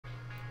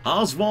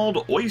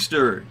Oswald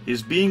Oyster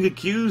is being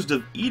accused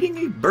of eating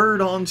a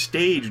bird on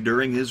stage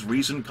during his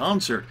recent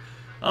concert.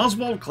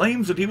 Oswald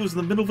claims that he was in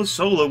the middle of a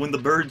solo when the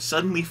bird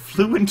suddenly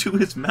flew into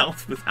his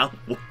mouth without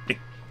warning.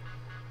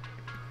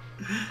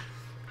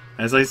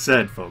 As I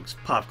said, folks,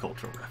 pop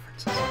cultural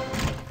references.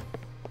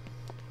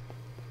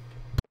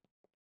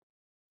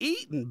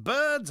 Eating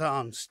birds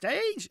on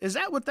stage? Is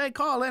that what they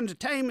call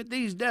entertainment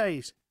these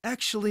days?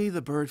 Actually,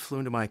 the bird flew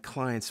into my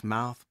client's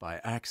mouth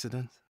by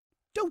accident.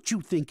 Don't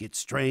you think it's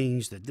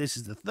strange that this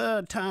is the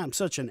third time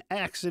such an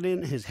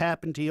accident has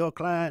happened to your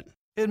client?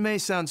 It may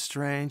sound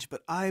strange,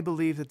 but I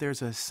believe that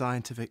there's a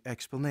scientific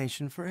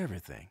explanation for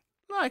everything.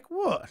 Like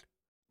what?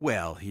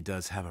 Well, he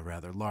does have a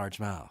rather large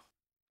mouth.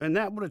 And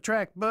that would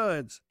attract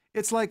birds.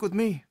 It's like with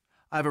me.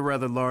 I have a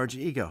rather large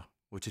ego,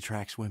 which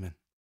attracts women.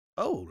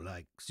 Oh,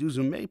 like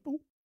Susan Maple?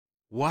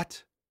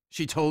 What?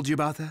 She told you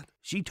about that?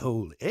 She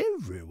told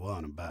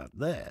everyone about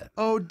that.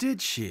 Oh,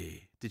 did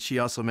she? Did she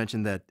also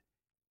mention that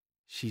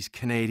she's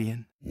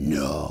Canadian?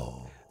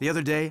 No. The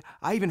other day,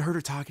 I even heard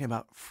her talking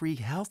about free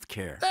health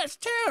care. That's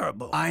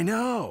terrible. I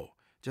know.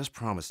 Just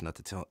promise not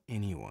to tell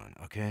anyone,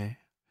 okay?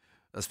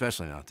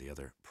 Especially not the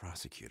other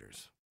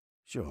prosecutors.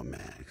 Sure,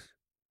 Max.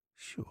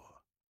 Sure.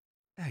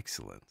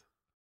 Excellent.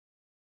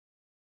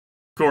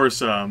 Of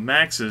course,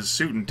 Max's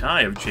suit and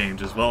tie have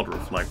changed as well to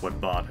reflect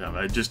what bought him.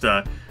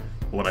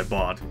 What I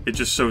bought. It's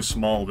just so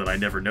small that I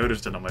never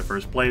noticed it on my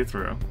first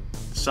playthrough.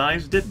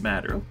 Size did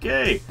matter.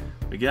 Okay,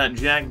 we got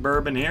Jack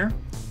Bourbon here.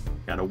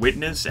 Got a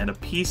witness and a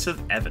piece of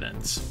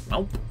evidence.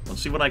 Well,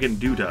 let's see what I can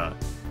do to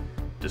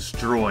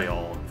destroy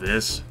all of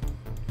this.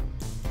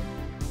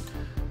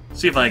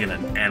 See if I can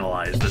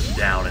analyze this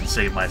down and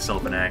save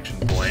myself an action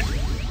point.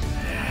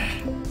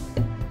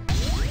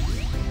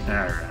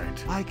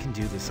 Alright. I can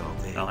do this all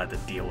day. I'll have to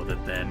deal with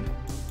it then.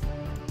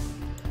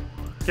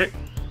 Okay.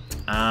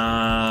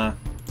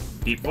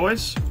 Deep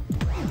voice.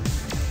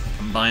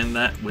 Combine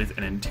that with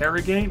an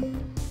interrogate.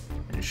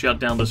 And shut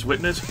down this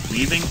witness,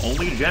 leaving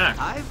only Jack.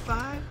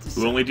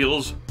 Who only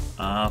deals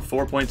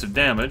 4 points of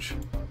damage.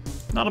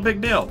 Not a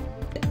big deal.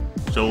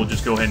 So we'll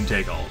just go ahead and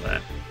take all of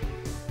that.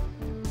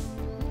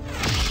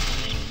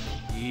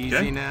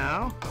 Easy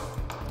now.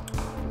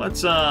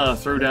 Let's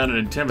throw down an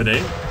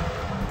Intimidate.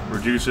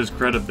 Reduce his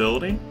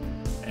credibility.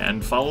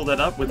 And follow that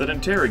up with an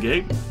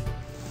Interrogate.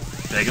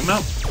 Take him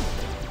out.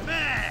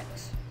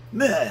 Max!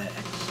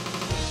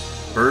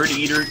 Bird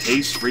Eater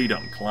tastes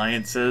freedom.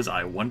 Client says,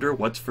 I wonder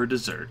what's for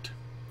dessert.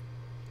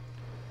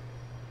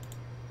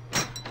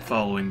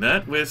 Following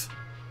that with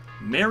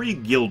Mary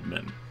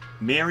Guildman.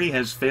 Mary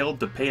has failed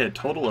to pay a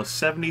total of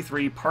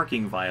 73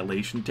 parking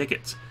violation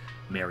tickets.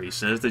 Mary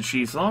says that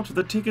she thought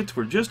the tickets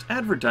were just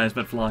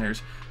advertisement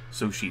flyers,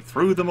 so she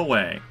threw them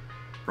away.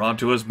 Brought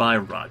to us by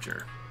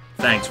Roger.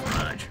 Thanks,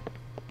 Raj.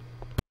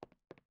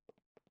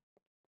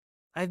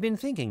 I've been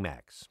thinking,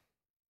 Max,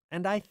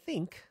 and I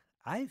think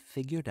I've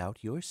figured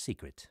out your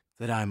secret.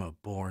 That I'm a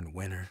born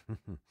winner.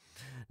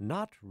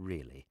 Not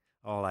really.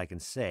 All I can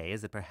say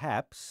is that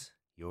perhaps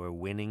your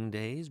winning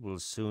days will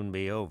soon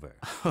be over.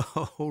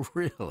 Oh,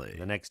 really?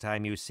 The next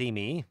time you see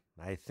me,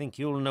 I think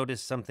you'll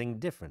notice something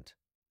different.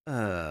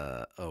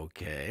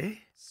 Okay.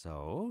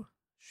 So,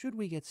 should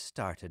we get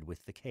started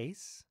with the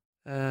case?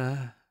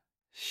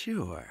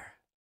 Sure.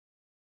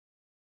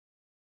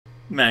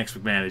 Max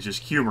McMahon is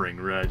just humoring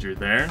Roger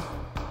there.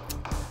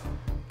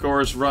 Of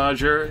course,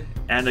 Roger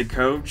and a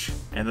coach,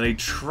 and then a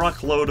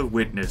truckload of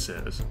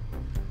witnesses.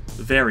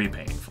 Very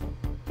painful.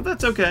 But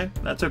that's okay.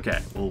 That's okay.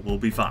 We'll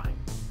be fine.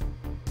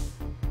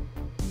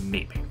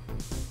 Maybe.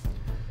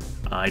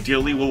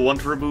 Ideally, we'll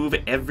want to remove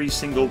every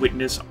single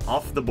witness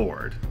off the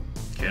board.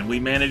 Can we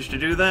manage to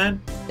do that?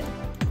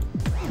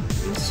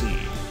 We'll see.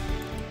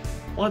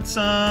 Let's,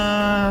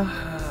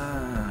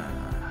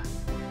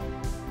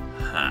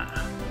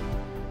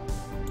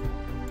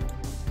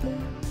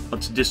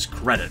 Let's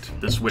discredit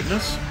this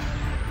witness.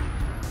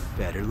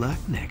 Better luck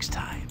next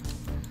time.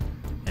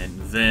 And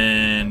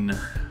then...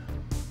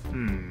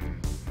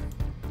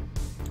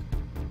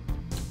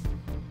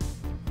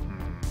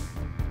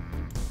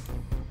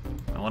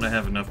 I want to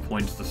have enough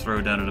points to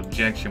throw down an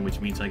objection, which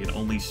means I can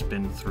only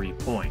spend 3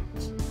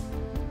 points.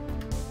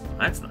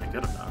 That's not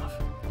good enough.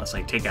 Unless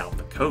I take out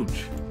the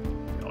coach.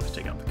 I always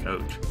take out the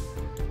coach.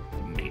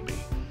 Maybe.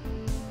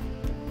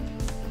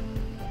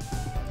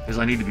 Because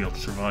I need to be able to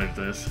survive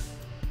this.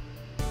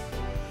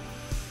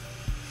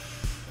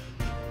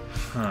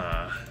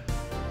 Huh.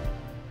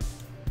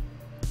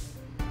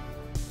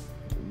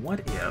 What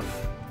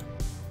if...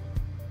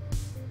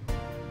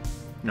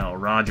 No,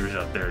 Roger's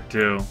up there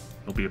too.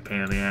 He'll be a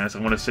pain in the ass. I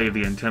want to save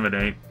the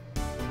Intimidate.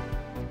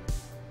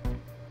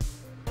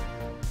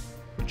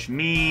 Which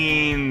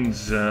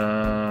means...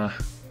 Uh-oh,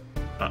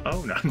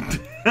 no.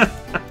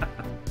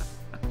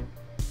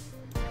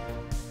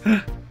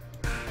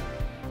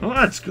 Well,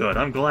 that's good.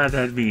 I'm glad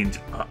that means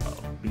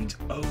uh-oh. Means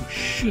oh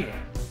shit.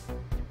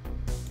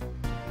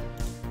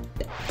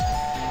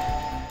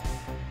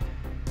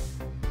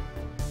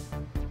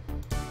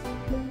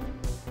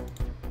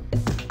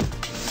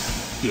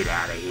 Get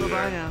out of here.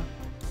 Bye-bye now.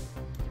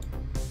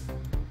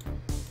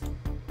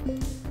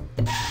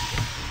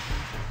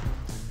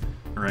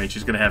 Alright,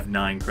 she's gonna have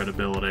 9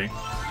 credibility.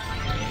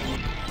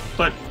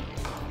 But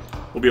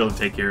we'll be able to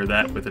take care of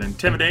that with an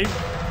Intimidate,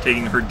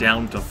 taking her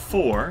down to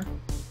 4.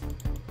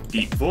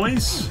 Deep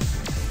Voice,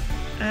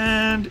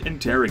 and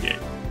Interrogate.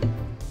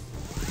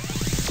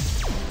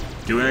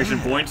 2 action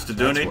points to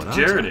donate to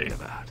charity.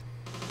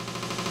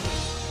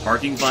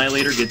 Parking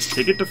violator gets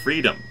ticket to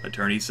freedom.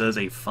 Attorney says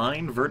a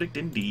fine verdict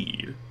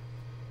indeed.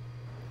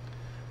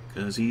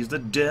 'Cause he's the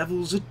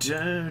devil's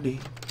attorney.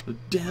 The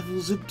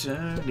devil's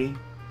attorney.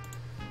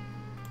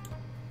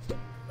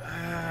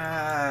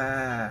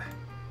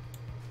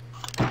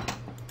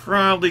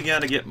 Probably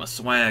gotta get my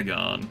swag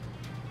on.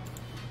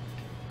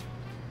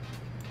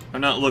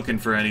 I'm not looking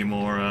for any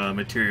more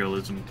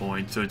materialism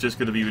points, so it's just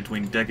gonna be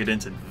between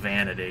decadence and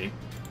vanity.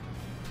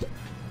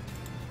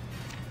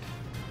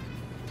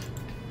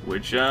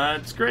 Which,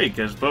 it's great,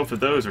 because both of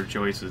those are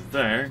choices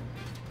there.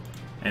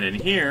 And in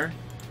here,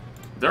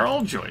 they're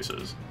all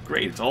choices.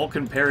 Great, it's all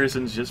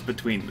comparisons just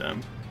between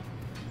them.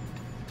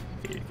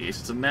 In case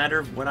it's a matter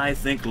of what I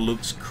think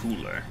looks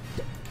cooler.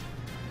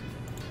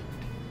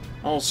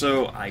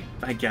 Also,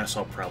 I guess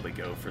I'll probably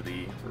go for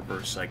the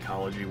reverse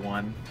psychology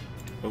one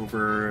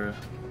over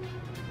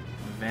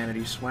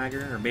vanity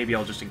swagger, or maybe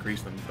I'll just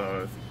increase them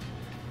both.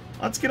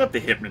 Let's get up to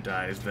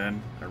hypnotize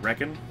then, I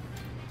reckon.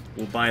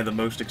 We'll buy the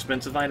most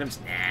expensive items.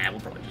 Nah, we'll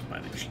probably just buy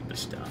the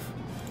cheapest stuff.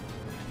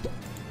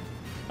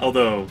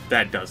 Although,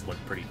 that does look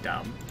pretty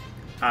dumb.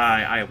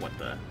 I want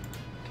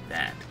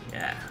that,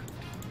 yeah.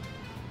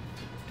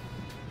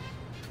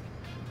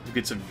 We'll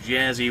get some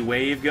jazzy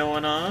wave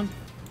going on.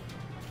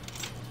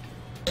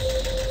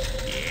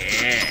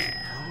 Yeah!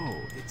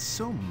 Oh, it's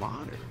so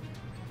modern.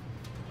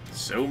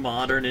 So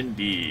modern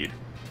indeed.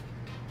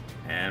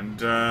 And,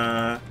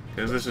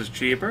 because this is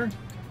cheaper,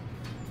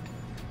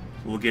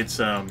 we'll get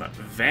some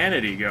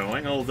vanity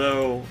going,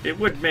 although it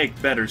would make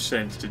better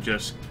sense to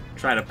just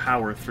try to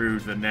power through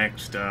the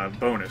next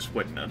bonus,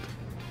 wouldn't it?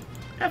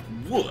 That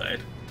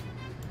would.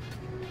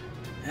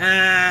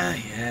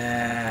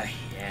 Yeah,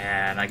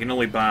 and I can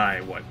only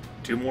buy, what,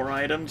 2 more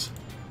items?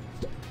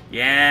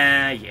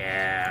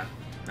 Yeah,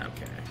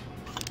 okay.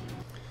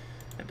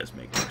 That does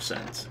make more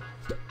sense.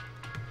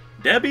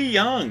 Debbie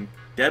Young!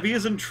 Debbie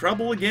is in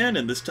trouble again,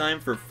 and this time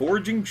for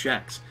forging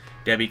checks.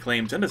 Debbie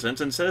claims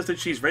innocence and says that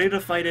she's ready to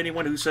fight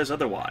anyone who says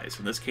otherwise,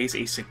 in this case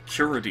a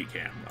security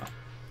camera.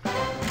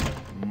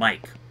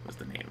 Mike was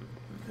the name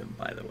of him,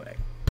 by the way.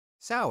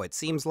 So, it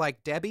seems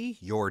like Debbie,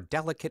 your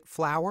delicate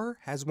flower,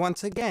 has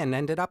once again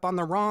ended up on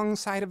the wrong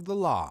side of the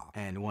law.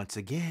 And once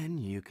again,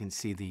 you can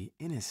see the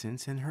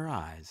innocence in her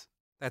eyes.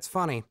 That's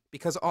funny,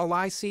 because all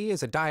I see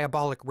is a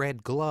diabolic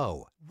red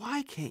glow.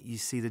 Why can't you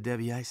see the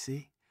Debbie I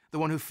see? The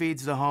one who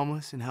feeds the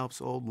homeless and helps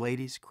old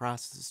ladies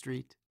cross the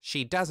street?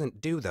 She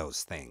doesn't do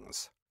those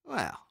things.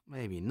 Well,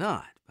 maybe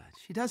not, but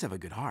she does have a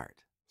good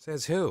heart.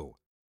 Says who?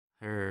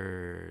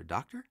 Her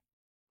doctor?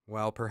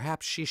 Well,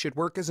 perhaps she should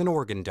work as an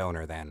organ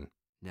donor then.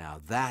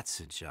 Now that's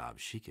a job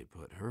she could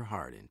put her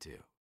heart into.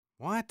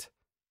 What?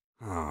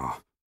 Oh.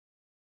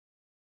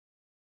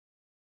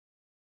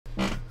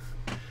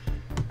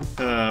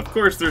 Of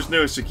course, there's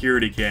no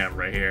security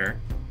camera here.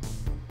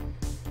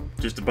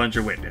 Just a bunch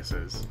of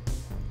witnesses.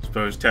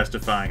 Suppose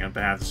testifying on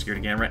behalf of the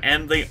security camera,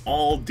 and they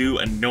all do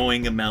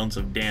annoying amounts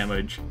of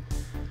damage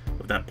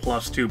with that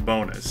 +2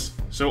 bonus.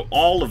 So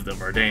all of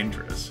them are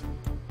dangerous.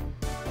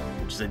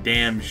 Which is a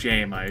damn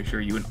shame, I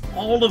assure you. And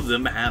all of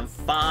them have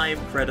 5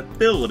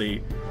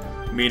 credibility,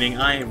 meaning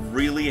I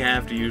really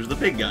have to use the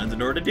big guns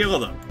in order to deal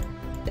with them.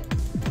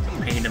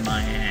 Pain in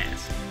my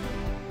ass.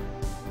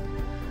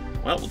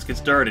 Well, let's get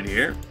started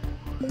here.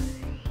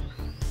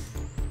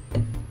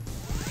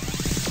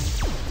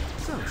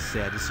 So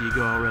sad to see you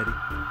go already.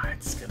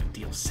 It's gonna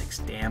deal 6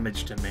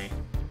 damage to me.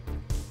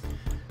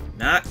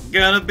 Not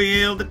gonna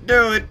be able to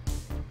do it.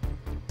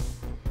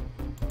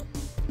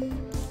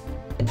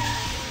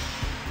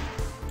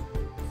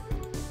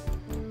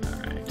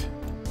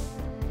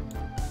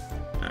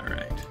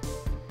 Alright.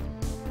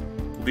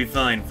 We'll be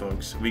fine,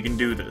 folks. We can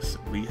do this.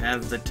 We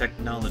have the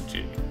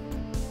technology.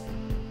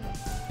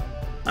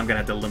 I'm gonna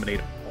have to eliminate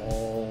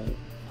all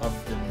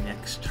of the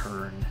next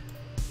turn.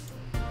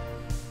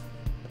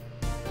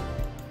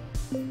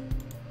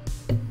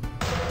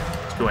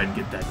 Let's go ahead and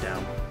get that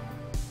down.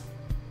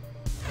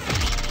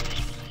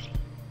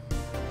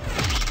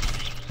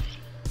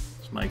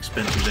 It's my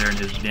expensive there and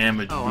his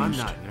damage boost. I'm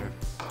not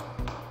nervous.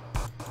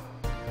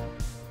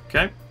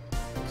 Okay.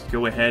 Let's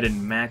go ahead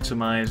and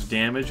maximize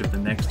damage of the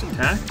next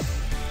attack.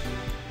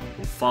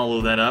 We'll follow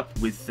that up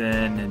with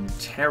an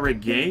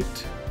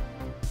interrogate.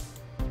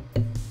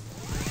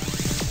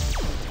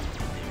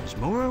 There's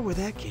more where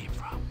that came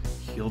from.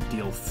 He'll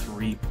deal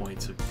 3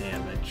 points of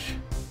damage.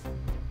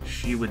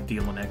 She would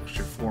deal an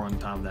extra 4 on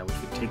top of that, which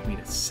would take me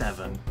to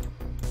 7.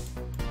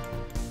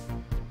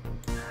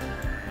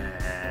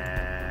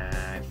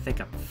 I think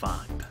I'm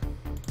fine.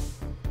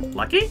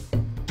 Lucky?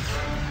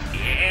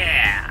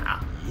 Yeah!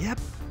 Yep,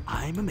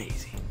 I'm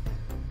amazing.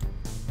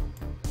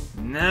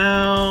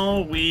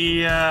 Now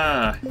we,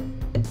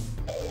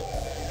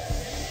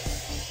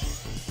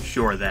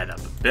 shore that up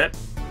a bit.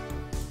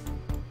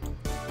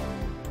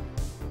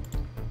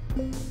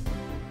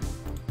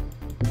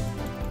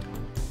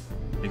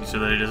 Making sure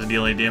that he doesn't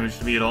deal any damage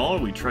to me at all, or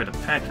we try to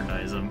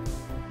patronize him.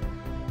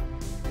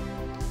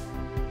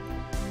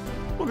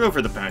 We'll go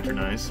for the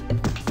patronize.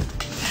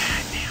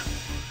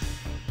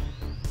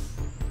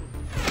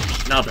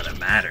 Not that it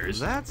matters.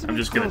 That's a I'm bit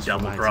just gonna close for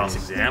double my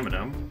cross-examine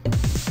him.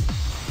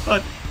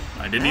 But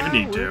I didn't even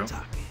need to.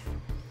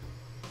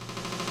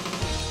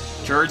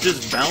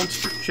 Charges bounce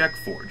for check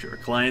forger.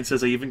 Client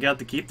says I even got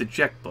to keep the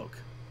checkbook.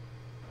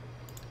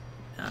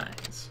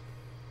 Nice.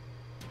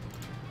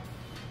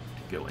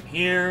 Go in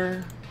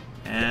here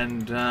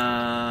and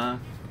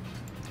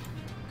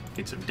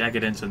get some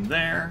decadence in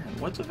there. And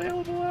what's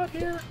available out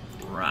here?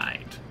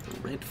 Right, the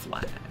red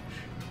flash.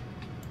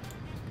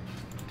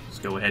 Let's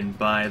go ahead and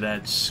buy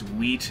that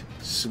sweet,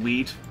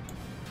 sweet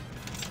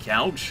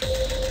couch.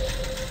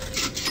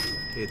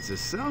 It's a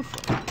cell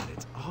phone, but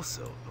it's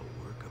also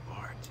a work of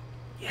art.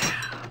 Yeah.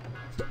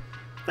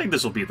 I think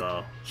this will be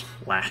the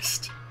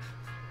last.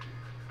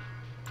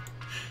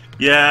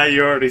 Yeah,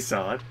 you already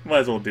saw it. Might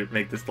as well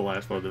make this the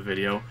last one of the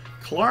video.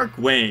 Clark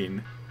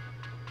Wayne.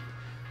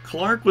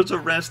 Clark was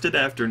arrested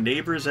after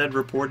neighbors had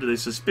reported a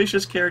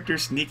suspicious character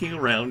sneaking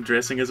around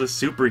dressing as a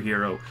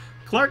superhero.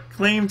 Clark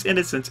claims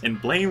innocence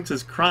and blames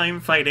his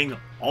crime-fighting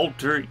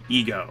alter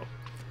ego.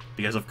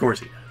 Because of course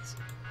he does.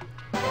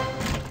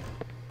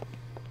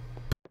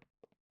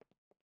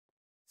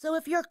 So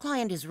if your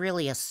client is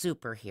really a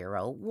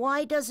superhero,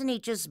 why doesn't he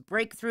just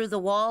break through the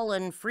wall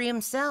and free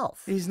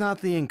himself? He's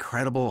not the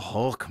Incredible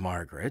Hulk,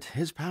 Margaret.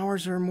 His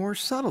powers are more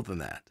subtle than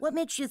that. What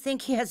makes you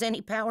think he has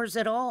any powers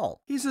at all?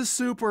 He's a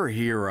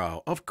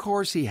superhero. Of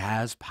course he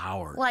has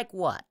powers. Like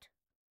what?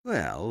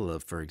 Well,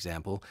 for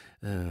example,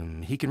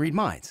 he can read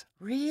minds.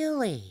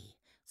 Really?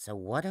 So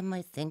what am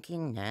I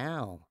thinking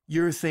now?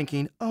 You're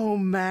thinking, oh,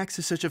 Max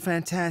is such a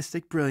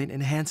fantastic, brilliant,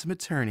 and handsome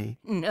attorney.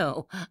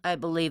 No, I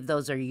believe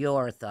those are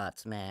your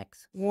thoughts,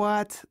 Max.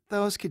 What?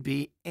 Those could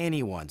be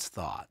anyone's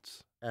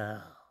thoughts.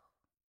 Oh.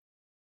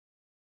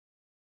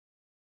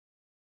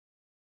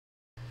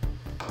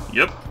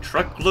 Yep,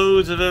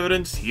 truckloads of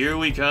evidence. Here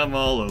we come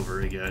all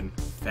over again.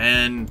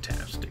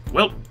 Fantastic.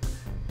 Well,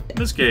 in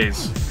this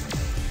case,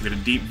 we got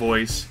a deep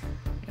voice,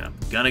 and I'm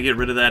gonna get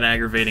rid of that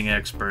aggravating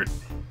expert.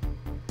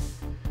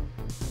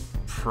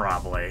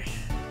 Probably.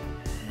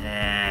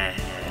 Yeah,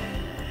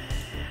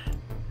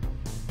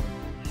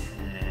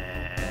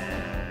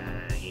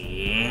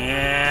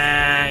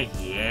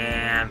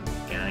 I'm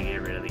gonna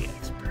get rid of the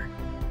expert.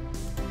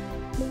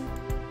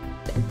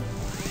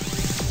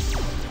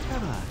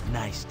 Have a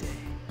nice day.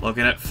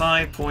 Looking at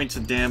 5 points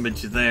of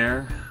damage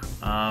there.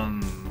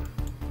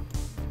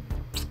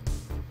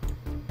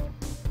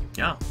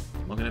 Yeah,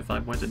 looking at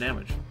 5 points of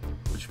damage.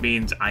 Which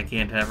means I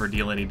can't have her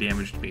deal any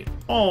damage to me at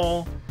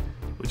all.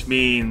 Which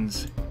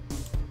means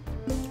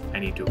I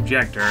need to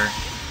object her.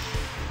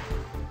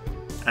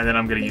 And then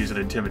I'm going to use an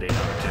intimidate on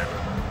her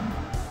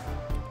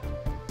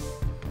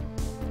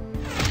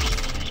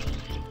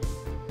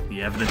too.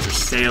 The evidence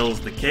assails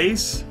the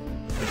case.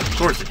 Which of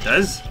course it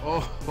does. Oh,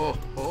 ho,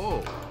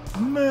 ho.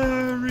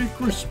 Merry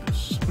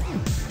Christmas.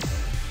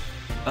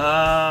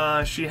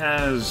 She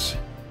has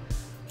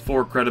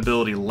 4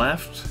 credibility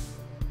left.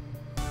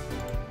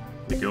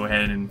 We go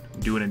ahead and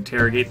do an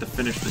interrogate to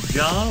finish the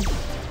job.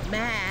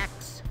 Max!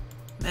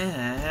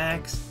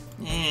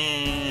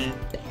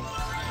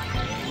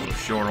 We'll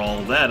shore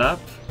all that up.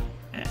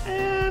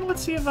 And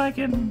let's see if I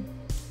can...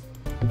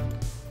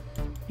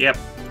 Yep.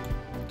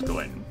 Let's go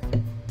ahead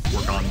and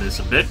work on this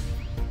a bit.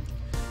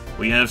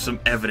 We have some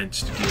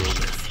evidence to deal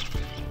with.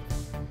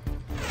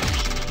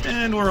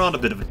 And we're on a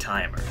bit of a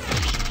timer.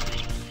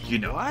 You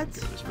know how it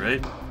goes,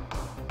 right?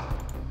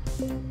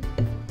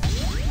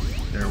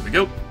 There we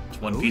go.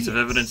 It's one piece of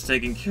evidence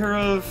taken care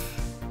of.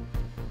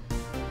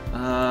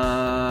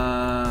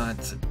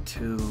 It's a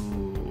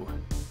 2.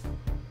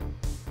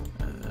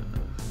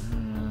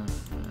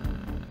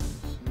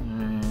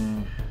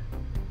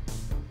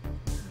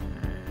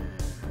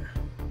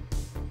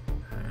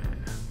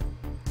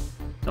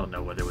 Don't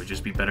know whether it would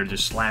just be better to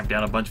just slap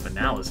down a bunch of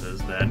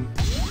analysis then.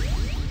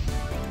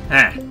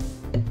 Huh.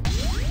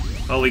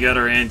 Well, we got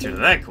our answer to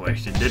that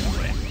question, didn't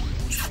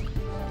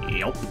we?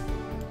 Yep.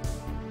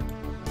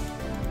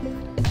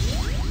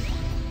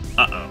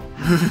 Uh-oh.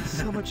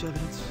 So much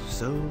evidence,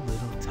 so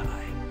little time.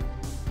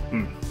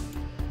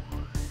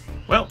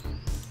 Well,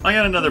 I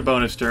got another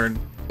bonus turn.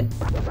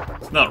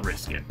 It's not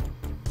risking.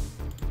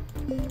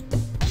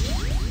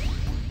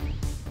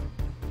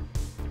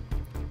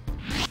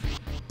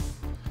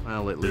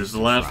 Well, at This least is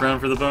the last round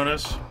for the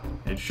bonus?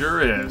 It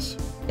sure is.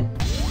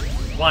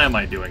 Why am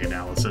I doing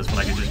analysis when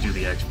I can just do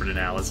the expert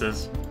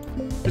analysis?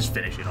 Just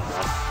finish it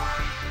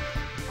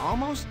off.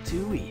 almost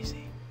too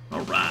easy.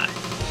 Alright.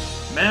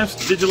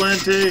 Masked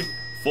Vigilante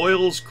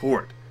foils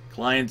court.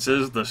 Client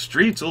says the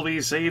streets will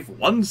be safe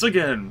once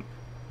again.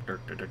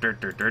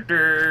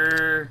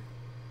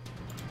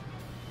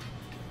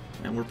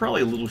 And we're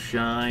probably a little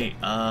shy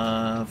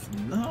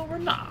of... No, we're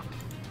not.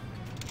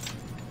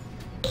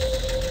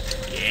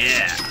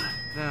 Yeah.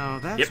 Now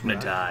that's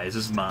Hypnotize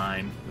is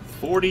mine, with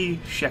 40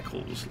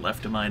 shekels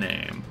left to my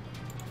name.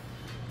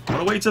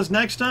 What awaits us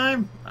next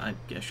time? I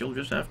guess you'll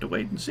just have to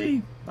wait and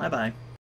see. Bye-bye.